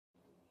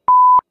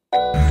We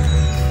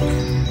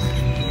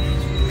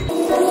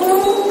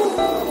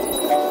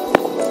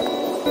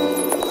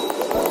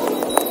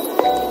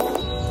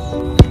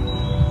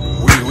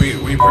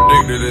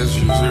predicted this,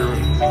 you see, we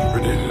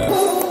predicted this.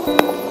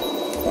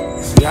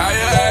 See how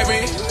you at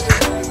me,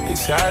 you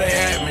see how they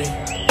at me.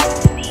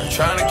 I'm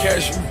trying to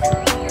catch you,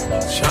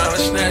 trying to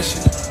snatch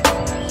you.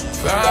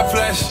 Fly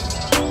flash,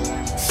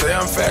 say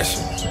I'm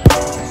fashion,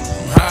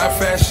 I'm high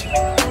fashion,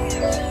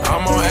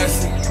 I'm on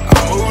acid.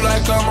 I move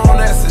like I'm on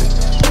acid,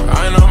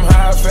 I know I'm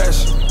high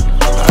fashion.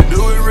 I do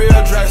it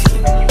real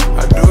drastic,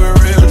 I do it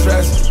real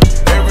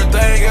drastic.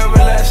 Everything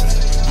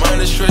everlasting,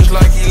 money stretch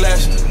like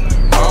elastic.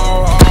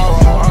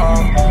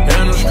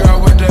 And I'm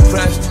scrub with that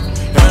plastic,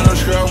 and I'm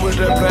scrub with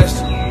that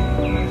plastic.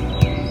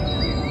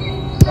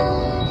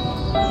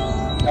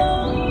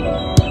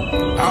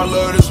 I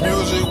love this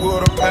music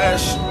with a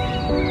passion.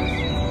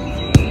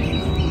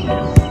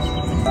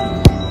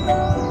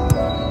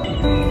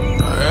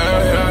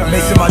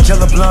 Mason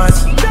Margiela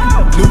blunts,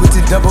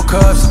 Louboutin double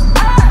cups.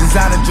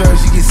 Designer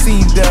drugs, you get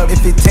seamed up.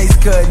 If it tastes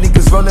good,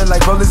 niggas rolling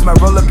like rollers, might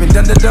roll up and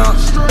dun-dun-dun.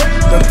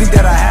 Don't think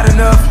that I had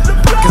enough,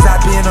 cause I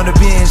been on the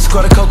bench.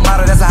 Scored a coke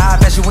model, that's a high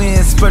fashion win.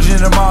 Spurging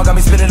in the mall, got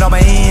me spinning on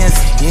my ends.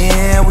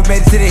 Yeah, we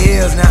made it to the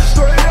hills now.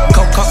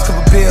 Coke cost a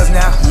couple bills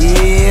now.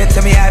 Yeah,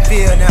 tell me how I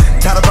feel now.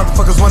 Tired of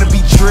motherfuckers wanna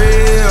be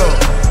drilled.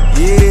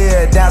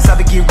 Yeah, down south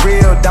to get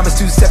real.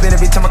 Diamonds 2-7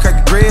 every time I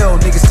crack the grill.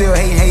 Niggas still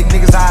hating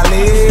niggas how I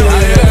live. How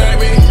they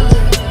at me,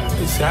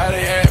 it's how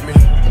they at me.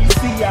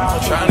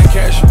 I'm trying to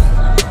catch you,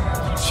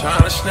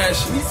 trying to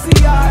snatch you.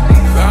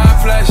 Fly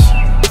flash,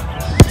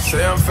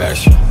 say I'm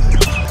fashion,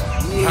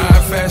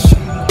 high fashion,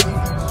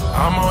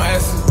 I'm on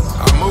acid.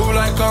 I move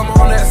like I'm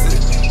on acid,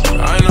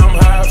 I know I'm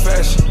high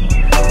fashion.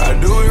 I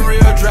do it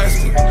real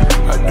drastic,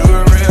 I do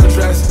it real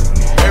drastic.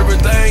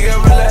 Everything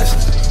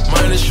everlasting,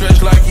 money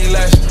stretch like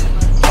elastic.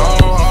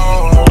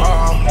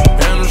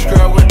 And I'm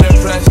scrub with that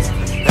plastic,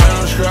 and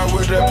I'm scrub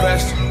with that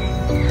plastic.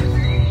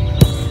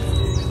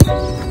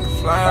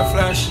 Flying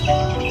flash,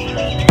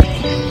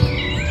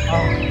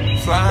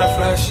 flying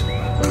flash,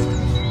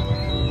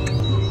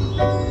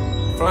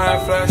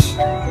 flying flash.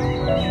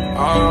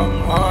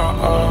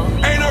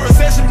 Ain't no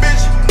recession,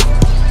 bitch.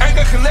 Ain't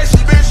got collection,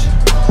 bitch.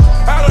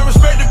 I don't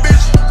respect the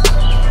bitch.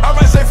 I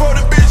might say for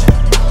the bitch.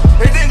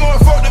 They didn't go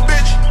and fuck the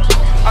bitch.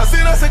 I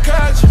seen us in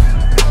country,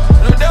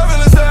 and the devil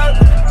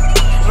inside,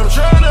 and I'm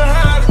trying to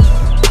hide it.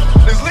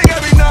 This league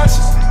got me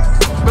nauseous,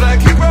 but I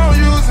keep on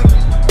using it.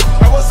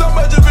 I want so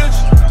much of it.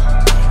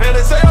 And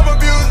they say I'm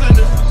abusing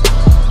it.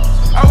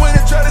 I went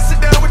and tried to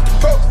sit down with the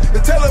Pope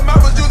and tell him I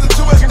was using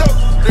too much dope.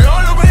 The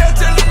only way I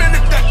tell him in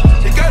the day,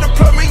 he gotta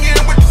plug me in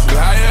with the see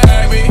how you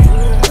at me,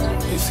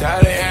 it's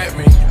how they at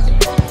me.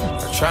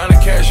 I'm trying to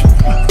catch you,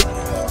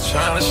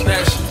 trying to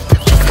snatch you.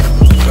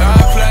 Fly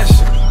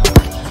flashing,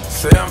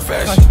 say I'm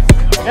fashion,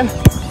 I'm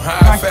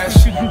high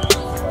fashion,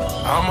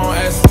 I'm on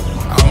acid.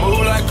 I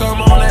move like I'm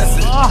on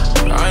acid,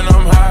 I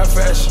know I'm high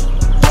fashion.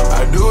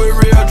 I do it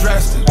real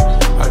drastic,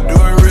 I do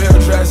it real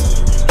drastic.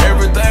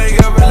 Everything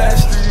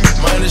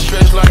everlasting, money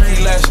stretch like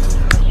elastic.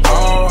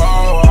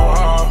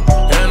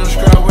 And I'm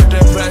scrub with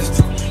that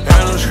plastic, and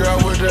I'm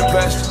scrub with that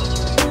plastic.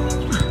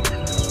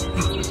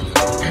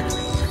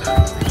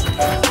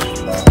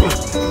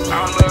 I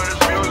love this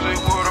music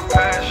with a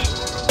passion.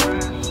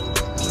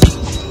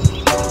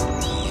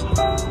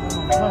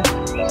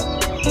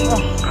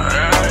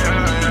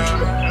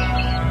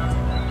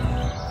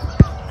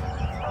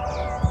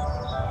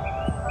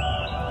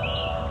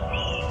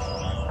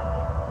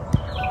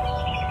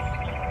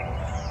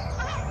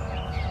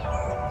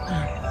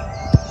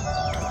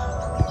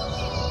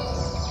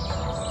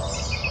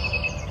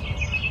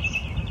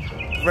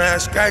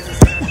 Round strikers,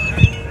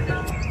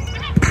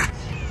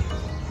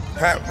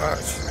 hot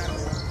box,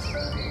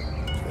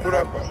 put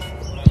up box,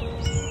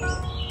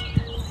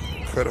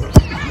 cut up,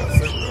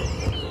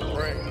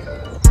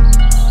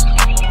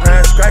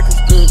 round strikers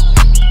do,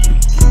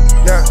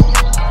 yeah,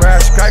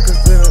 round strikers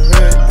to the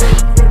hood,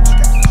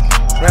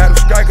 round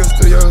strikers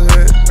to your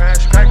hood,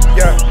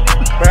 yeah,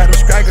 round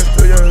strikers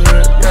to your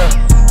hood,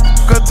 yeah.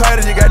 Good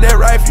tighter, you got that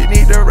rifle, you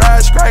need the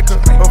ride striker.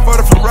 Before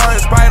the Ferrari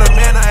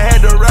Spider-Man, I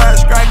had the ride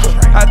striker.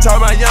 I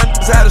taught my young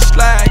how to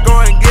slide, go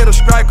and get a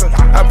striker.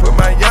 I put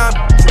my young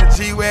in the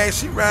G-Wag,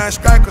 she ride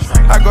strikers.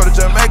 I go to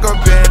Jamaica,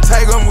 Ben,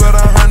 take them with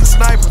 100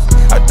 snipers.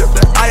 I dip the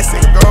ice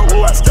and go,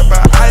 ooh, I step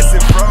out ice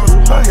and froze.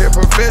 I hit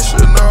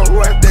professional, ooh,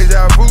 I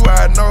deja vu,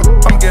 I know.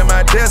 I'm getting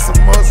my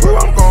decimals, ooh,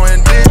 I'm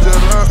going digital.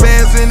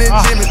 Bands in the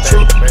Jimmy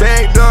Choo,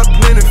 bagged up,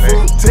 plenty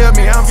food. Tell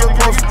me I'm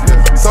supposed to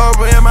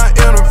sober in my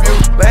interview.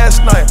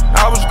 Last night,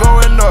 I was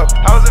going up,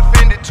 I was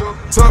offended too.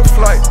 Took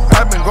flight,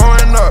 I've been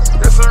going up,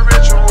 that's a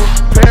ritual.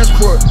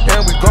 Passport,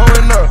 and we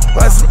going up,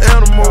 like some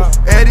animals.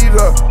 Added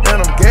up,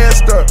 and I'm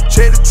gassed up.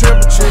 Check the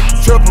temperature,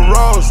 triple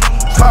rolls,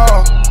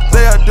 tall,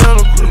 they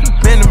identical.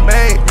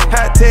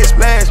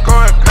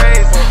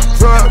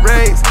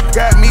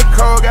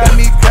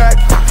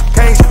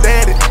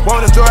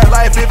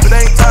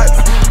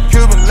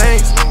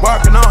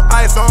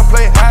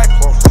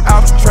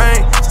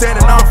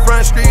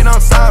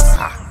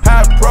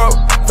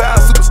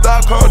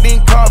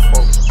 codeine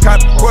coffee.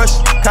 Copy Bush,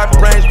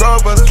 copy Range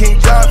Rovers, King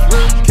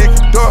Joffrey. Kick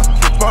the door,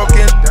 keep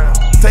smoking down.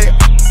 Take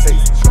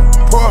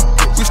pour,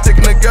 we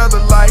sticking together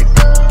like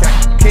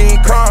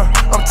King Kong.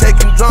 I'm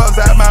taking drugs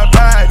out my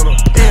body.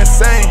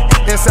 Insane,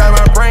 inside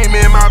my brain, me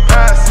and my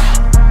past.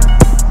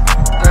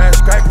 Brad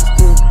Strikers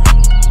good.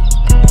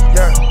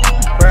 Yeah,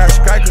 Brad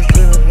Strikers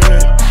good.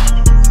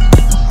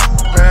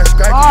 Brad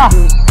Strikers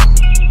good.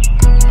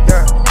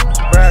 Yeah,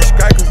 Brad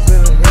Strikers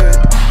good.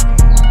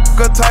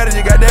 Go tighter,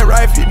 you got that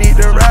rifle, you need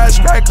the ride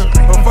striker.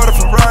 Before the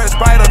Ferrari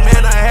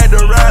Spider-Man, I had the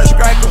ride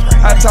striker.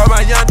 I told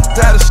my young to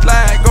tie the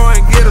slide, go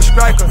and get a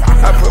striker.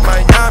 I put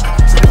my young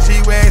to the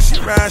G-Wagon, she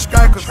ride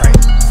strikers.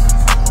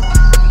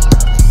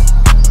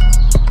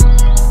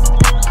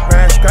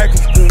 Ride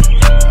strikers good.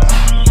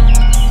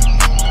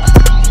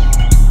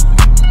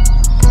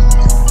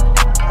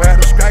 Ride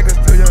the strikers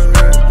to your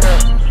hood,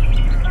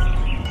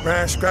 yeah.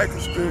 Ride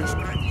strikers good.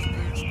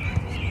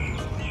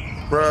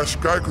 Ride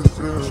strikers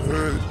to your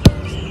hood.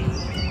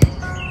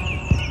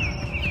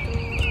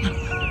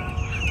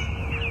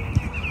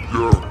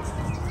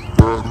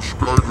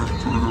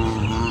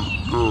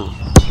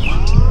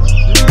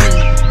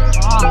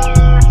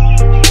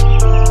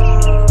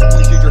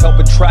 Procedure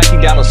helping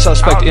tracking down a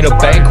suspect in a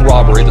bank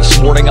robbery this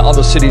morning on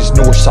the city's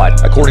north side.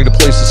 According to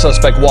police, the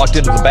suspect walked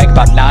into the bank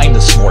about 9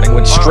 this morning,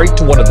 went straight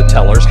to one of the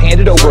tellers,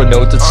 handed over a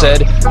note that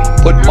said,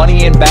 "Put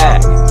money in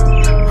bag."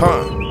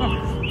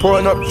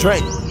 Pouring up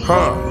drink,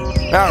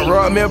 Out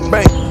rob me a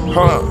bank,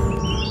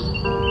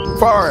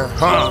 Foreign,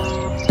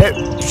 That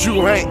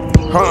you ain't,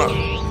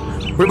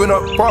 Ripping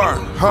up bar,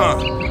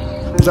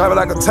 Driving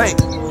like a tank,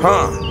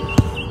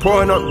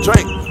 Pouring up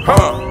drink,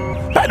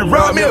 Had to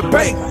rob me a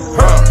bank,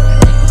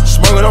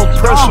 Smoking on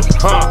pressure,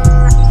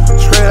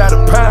 Straight out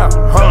of pound,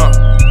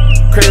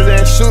 Crazy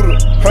ass shooter,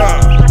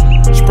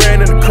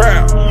 Spraying in the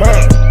crowd,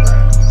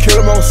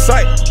 Kill him on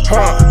sight,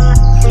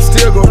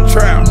 Still go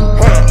trial,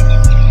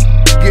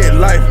 Get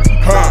life,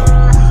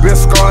 Been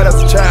scarred as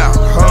a child,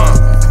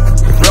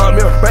 Rob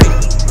me a bank,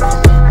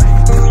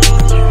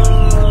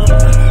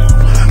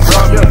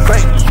 Rob me a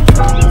bank,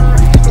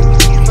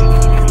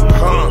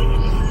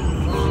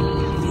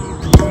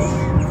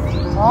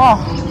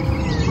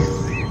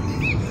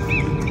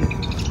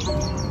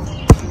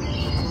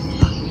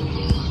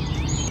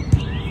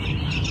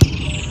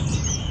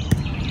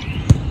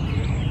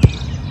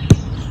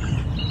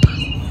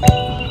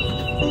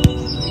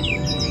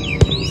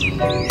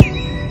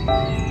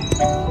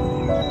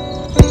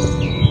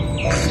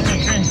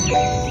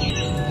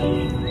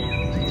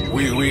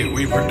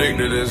 We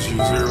predicted this, you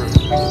see,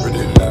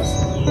 predicted this.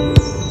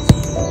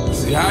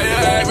 See how you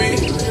had me,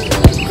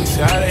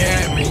 see how they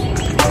had me.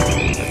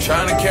 They're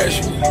trying to catch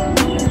me,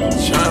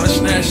 trying to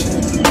snatch it.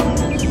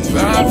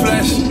 Fly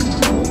flash,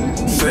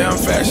 say I'm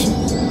fashion,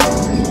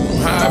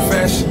 I'm high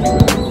fashion.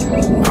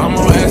 I'm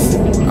on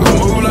acid, I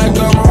move like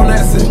I'm on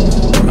acid.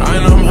 I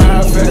know I'm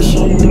high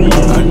fashion,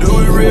 I do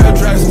it real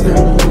drastic,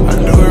 I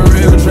do it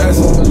real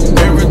drastic.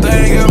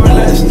 Everything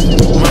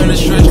everlasting, money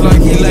stretch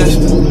like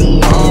elastic.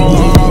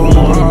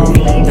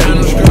 And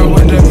I'm scrubbed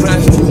with that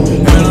plastic,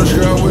 and I'm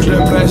scrubbed with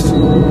that plastic.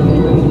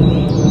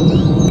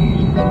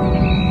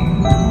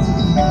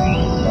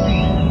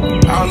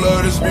 I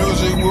love this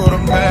music with a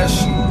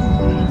passion.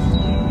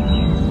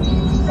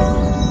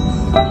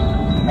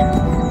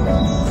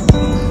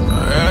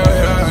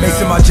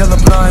 Mixing my jello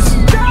blunts,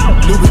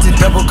 Louboutin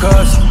double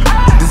cups.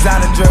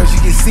 Designer drugs,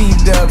 you get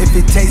seamed up. If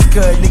it tastes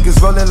good,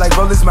 niggas rolling like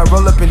rollers, might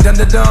roll up and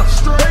dun-dun-dun.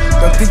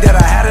 Don't think that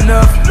I had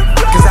enough,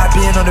 cause I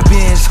been on the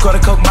bench. Scored a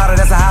coke model,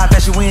 that's a high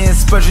fashion win.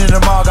 Spurging in the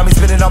mall, got me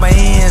spinning all my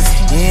ends.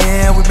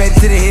 Yeah, we made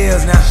it to the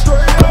hills now.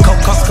 Coke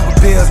cost a couple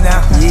bills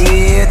now.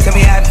 Yeah, tell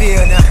me how I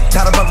feel now.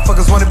 Tired of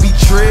motherfuckers wanna be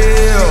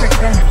trill.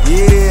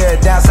 Yeah,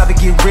 down south to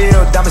get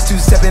real. Diamonds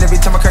 2-stepping every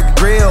time I crack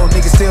the grill.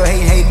 Niggas still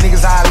hating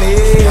niggas how I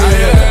live. How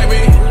you at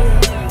me?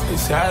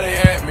 It's how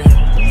they at me.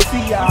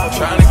 I'm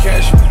trying to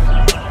catch me,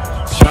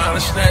 trying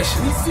to snatch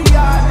it.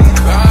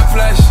 High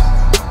flash,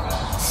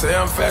 say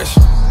I'm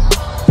fashion,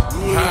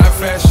 high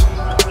fashion.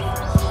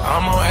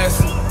 I'm on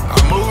acid, I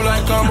move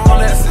like I'm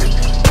on acid.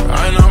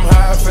 I know I'm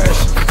high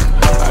fashion,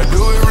 I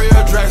do it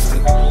real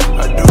drastic,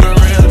 I do it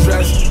real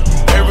drastic.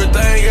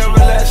 Everything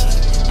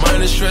everlasting,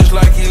 money stretch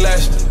like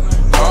elastic.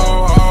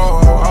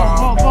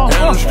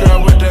 And I'm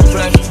scrubbed with that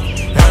plastic,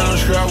 and I'm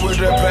scrubbed with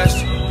that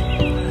plastic.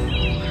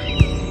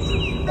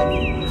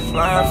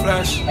 Flying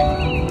flash,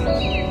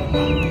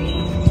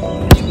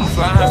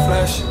 flying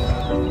flash.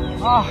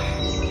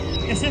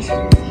 Is this?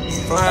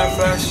 Flying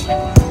flash.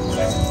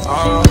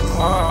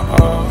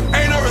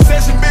 Ain't no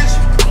recession, bitch.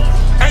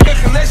 Ain't got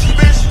connection,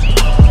 bitch.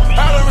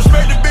 I don't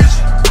respect the bitch.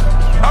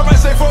 I might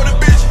say for the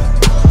bitch.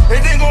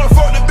 They didn't go and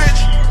fuck the bitch.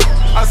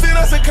 I seen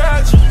us in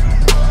college.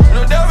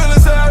 No devil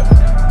inside.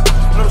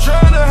 And I'm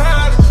trying to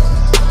hide it.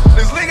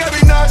 This link got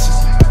me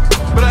nauseous,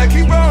 but I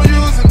keep on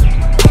using it.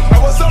 I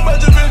want so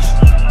much attention,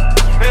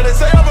 and they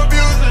say I'm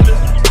abusing it.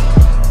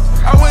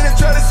 I went and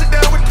tried to sit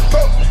down with the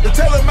Pope and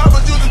tell him I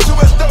was using too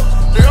much dope.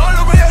 The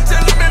only way I tell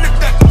him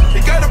anything, he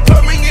gotta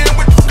plug me in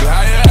with the.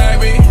 How you at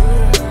me?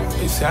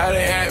 It's how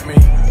they at me.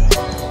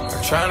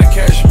 Tryna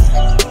catch me,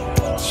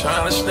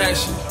 tryna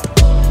snatch it.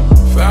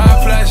 Fire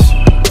flash,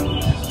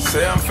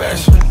 say I'm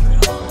fashion,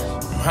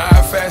 I'm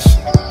high fashion.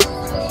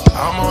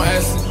 I'm on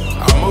acid,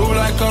 I move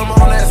like I'm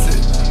on acid.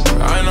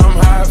 I know I'm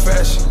high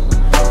fashion.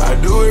 I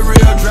do it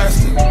real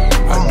drastic, I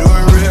do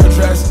it real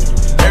drastic.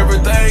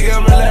 Everything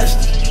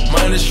everlasting,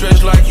 money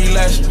stretched like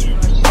elastic.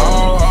 And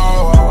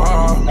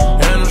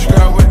I'm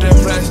scrap with that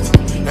plastic,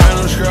 and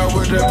I'm scrap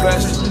with that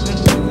plastic.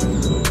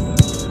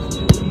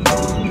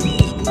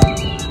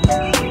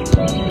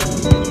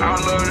 I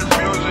love this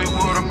music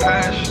with a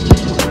passion.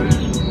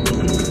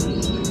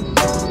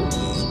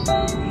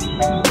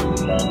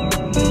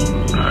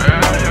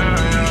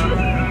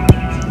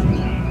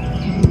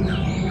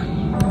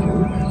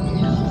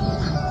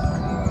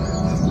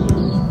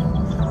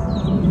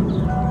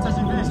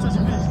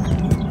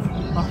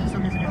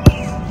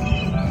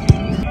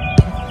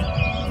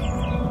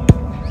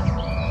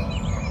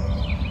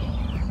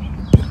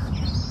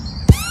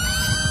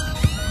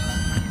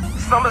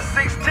 Summer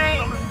 16.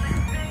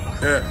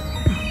 Yeah.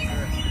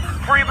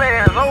 Free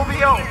bands,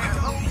 OVO.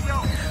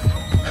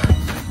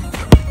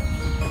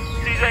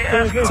 DJ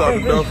Esco. Talk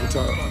the duffel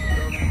talk.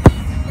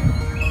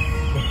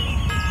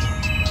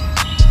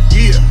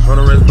 Yeah. On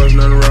the race bustin'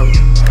 on the rapper.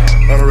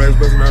 On the race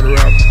bustin' on the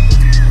rapper.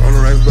 On the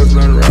race bustin'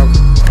 on the rapper.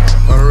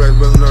 On the race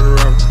bustin' on the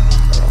rapper.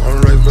 On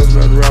the race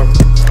bustin' on the rapper.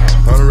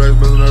 On the race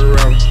bustin' on the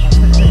rapper.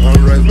 On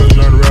the race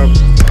bustin' on the rapper.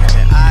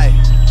 And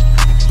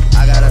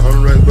I got a On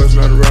the race bustin'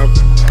 on the rapper.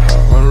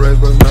 On the race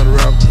bustin' on the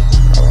rapper.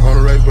 On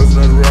the race bustin'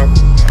 on the rapper.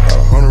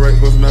 On the race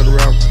bustin' on the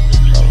rapper.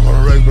 On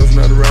the race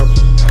bustin' on the rapper.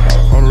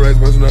 On the race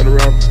bustin' on the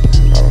rapper.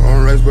 On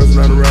the race bustin'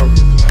 on the rapper.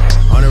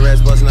 on the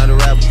rest bustin' out the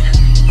rapper.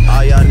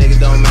 All y'all niggas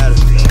don't matter.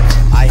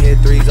 I hit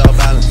threes off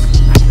balance.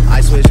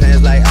 I switch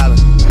hands like Allen.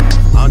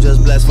 I'm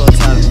just blessed for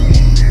talent.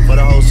 For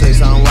the whole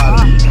 6 I'm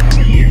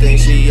wildin'. You think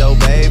she your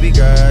baby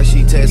girl?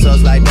 She text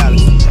us like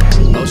Dallas.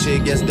 Oh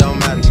shit, guess it don't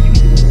matter.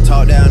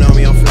 Talk down on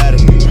me, I'm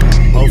flattered.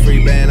 Whole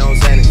free band on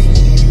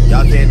Xanax.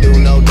 Y'all can't do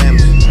no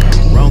damage.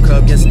 Wrong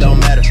cup, guess it don't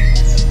matter.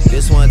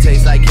 This one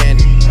tastes like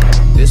candy.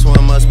 This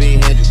one must be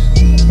Hendrix.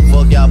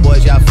 Fuck y'all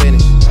boys, y'all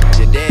finished.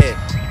 You're dead.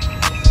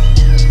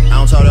 I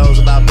don't talk to hoes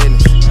about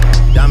business.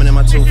 Diamond in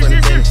my tooth from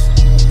the dentist.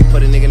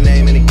 Put a nigga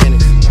name in the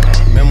Guinness.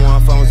 Remember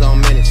when phones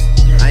on minutes.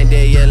 I ain't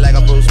dead yet like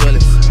I'm Bruce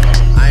Willis.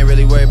 I ain't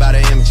really worried about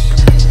the image.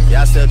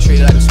 Y'all still treat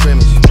it like a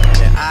scrimmage.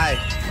 And I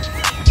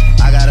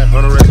got a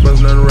On the race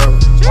bustin' on the rapper.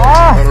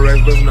 On the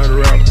race bustin' on the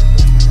rapper.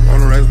 On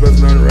the race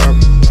bustin' on the rapper.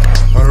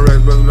 On the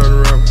race bustin' on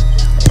the rapper.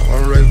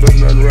 On the race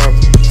bustin' on the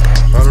rapper.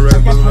 On the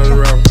race bustin' on the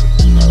rapper.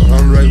 On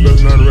the race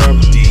bustin' on the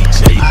rapper.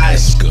 DJ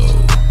Esco.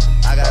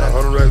 I got a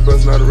On the race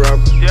bustin' on the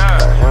rapper.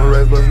 Yeah. On the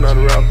race bustin' on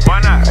the rapper. Why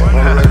not? On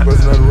the race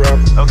bustin' on the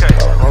rapper. Okay.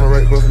 On the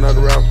race bustin' on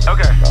the rapper.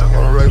 Okay.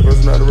 On the race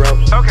bustin' on the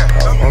rapper. Okay.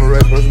 On the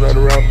race bustin' on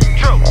the rapper.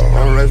 True.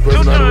 On the race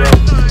bustin' on the rapper.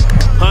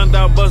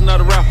 $100 buzzing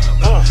out a rapper.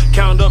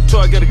 Count up till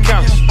I get a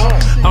couch.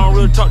 I don't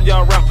really talk to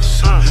y'all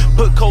rappers.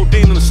 Put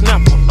codeine in the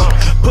snapper.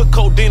 Put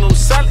codeine on the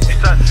salad.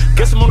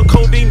 Guess I'm on the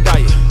codeine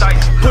diet.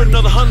 Put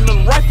another 100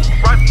 on the rifle.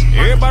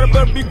 Everybody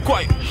better be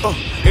quiet.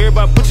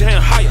 Everybody put your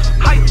hand higher.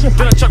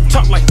 Then I chop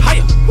top like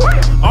higher.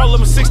 All of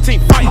them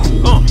 16 fire.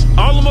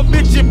 All of my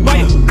bitches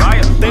buyer.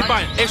 They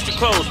buying extra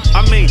clothes.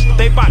 I mean,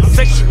 they buy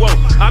sexual.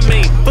 I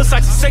mean,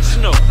 besides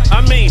sectional.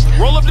 I mean,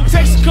 roll up the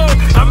Texaco.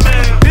 I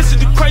mean, this is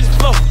the crazy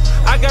flow.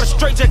 I got a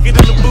straight jacket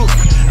in the booth.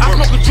 I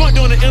smoke a joint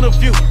doing an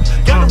interview.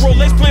 Got the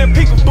Rolex playing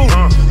peekaboo.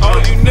 All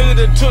you niggas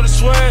that took the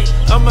swag,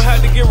 I'ma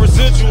have to get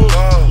residuals.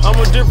 I'm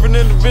a different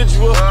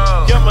individual.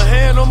 Got my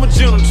hand on my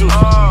genitals.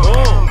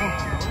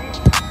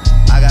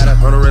 I got a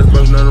On the race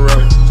bustin' on the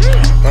rapper.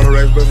 On the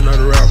race bustin' on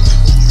the rapper.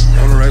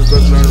 On the race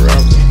bustin' on the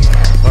rapper.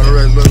 On the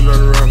race bustin' on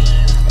the rapper.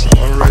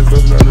 On the race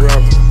bustin' on the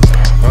rapper.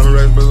 On the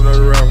race bustin'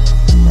 on the rapper.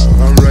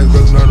 On the race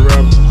bustin' on the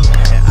rapper.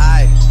 and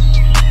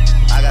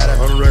I got a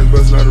On the race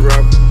bustin' on the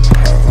rapper.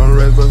 On the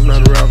race bustin'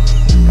 on the rapper.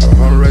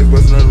 On the race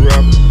bustin' on the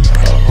rapper.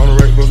 On the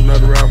race bustin'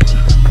 on the rapper.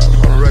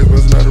 On the race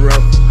bustin' on the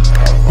rapper.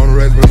 On the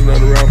race bustin' on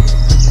the rapper.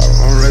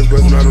 On the race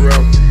bustin' on the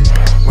rapper.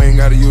 We ain't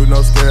gotta use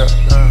no scale.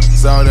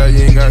 Saw that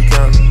you ain't gotta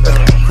count it.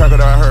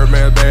 Crocodile hurt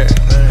man bad.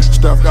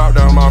 Stuffed out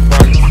down my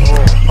pocket.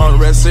 On the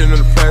rest sitting in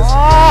the place.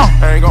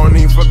 I ain't gonna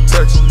need fucking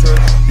touch it.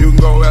 You can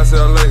go ask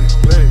LA.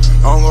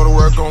 I don't go to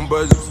work on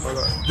budgets.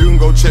 You can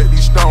go check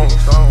these stones.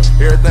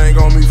 Everything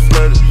gon' be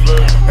flooded.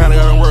 And I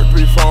gotta work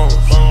 3 phones.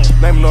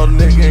 Name another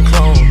nigga in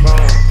clone.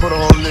 Put a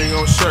whole nigga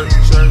on shirt.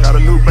 Got a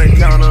new bank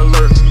account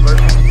alert.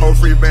 Whole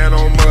free band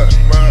on mud.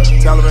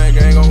 Taliban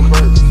gang on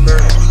burp.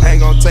 Ain't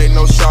gon' take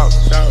no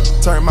shots.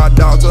 Turn my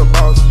dog to a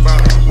boss.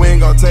 We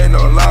ain't gon' take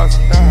no loss.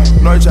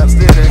 No, you try to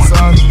steal that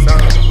sauce.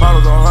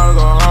 Hunters on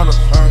hunters on hunters.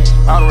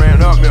 I done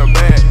ran up me a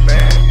bag.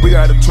 We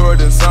got a tour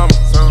this summer.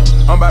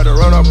 I'm about to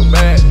run up a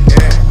bag.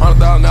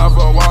 $100,000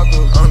 for a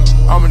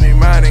walkthrough. I'ma need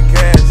mine in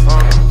cash.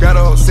 Got a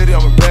whole city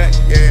on my back.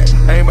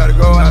 Ain't about to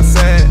go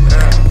outside.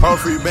 Whole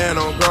free band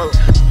on go.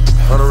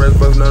 On the race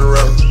bustin' on the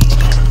rapper.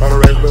 On the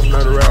race bustin'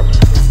 on the rapper.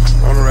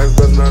 On the race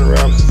bustin' on the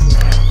rapper.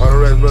 On the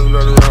race bustin'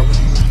 on the rapper.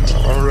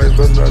 On the race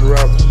bustin' on the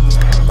rapper.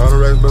 On the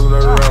race bustin'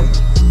 on the rapper.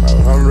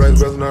 On the race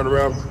bustin' out the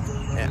rapper.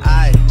 And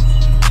I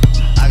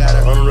got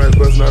a 100 racks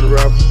bustin' out the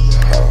rapper.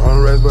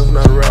 100 racks bustin'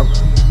 out the rapper.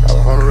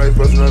 100 racks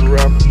bustin' out the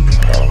rapper.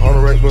 100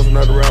 racks bustin'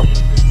 out the rapper.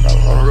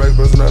 100 racks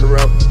bustin' out the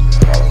rapper.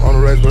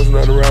 100 racks bustin'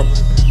 out the rapper.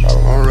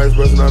 100 racks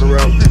bustin' out the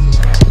rapper.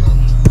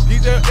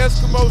 DJ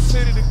Eskimo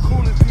City, the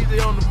coolest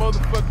DJ on the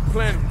motherfucking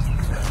planet.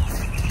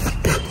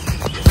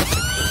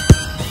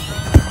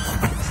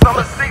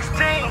 Summer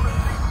 16.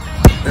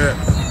 Yeah.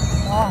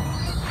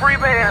 Free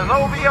bands,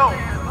 OVO.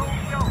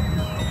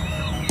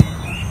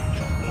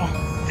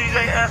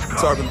 DJ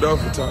Eskimo. Talking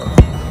Duffel time.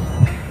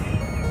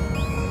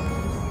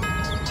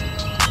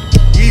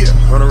 Yeah.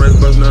 100 racks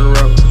bustin' out the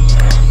rapper.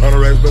 100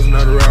 racks bustin'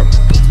 out the rapper.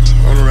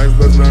 100 racks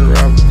bustin' out the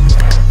rapper.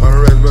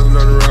 100 racks bustin'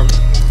 out the rapper.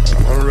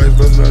 100 racks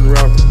bustin' out the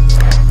rapper.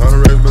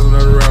 100 racks bustin'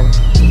 out the rapper.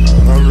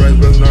 100 racks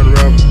bustin' out the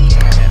rapper.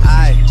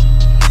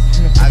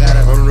 and I got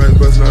a 100 racks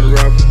bustin' out the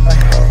rapper.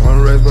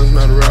 100 racks bustin'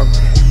 out the rapper.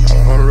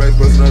 100 racks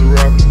bustin' out the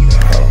rapper.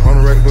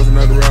 100 racks bustin'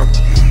 out the rapper.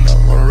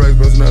 100 racks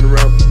bustin' out the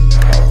rapper.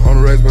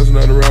 100 racks bustin'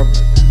 out the rapper.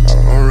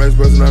 100 racks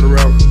bustin' out the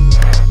rapper.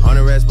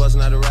 100 racks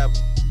bustin' out the rapper.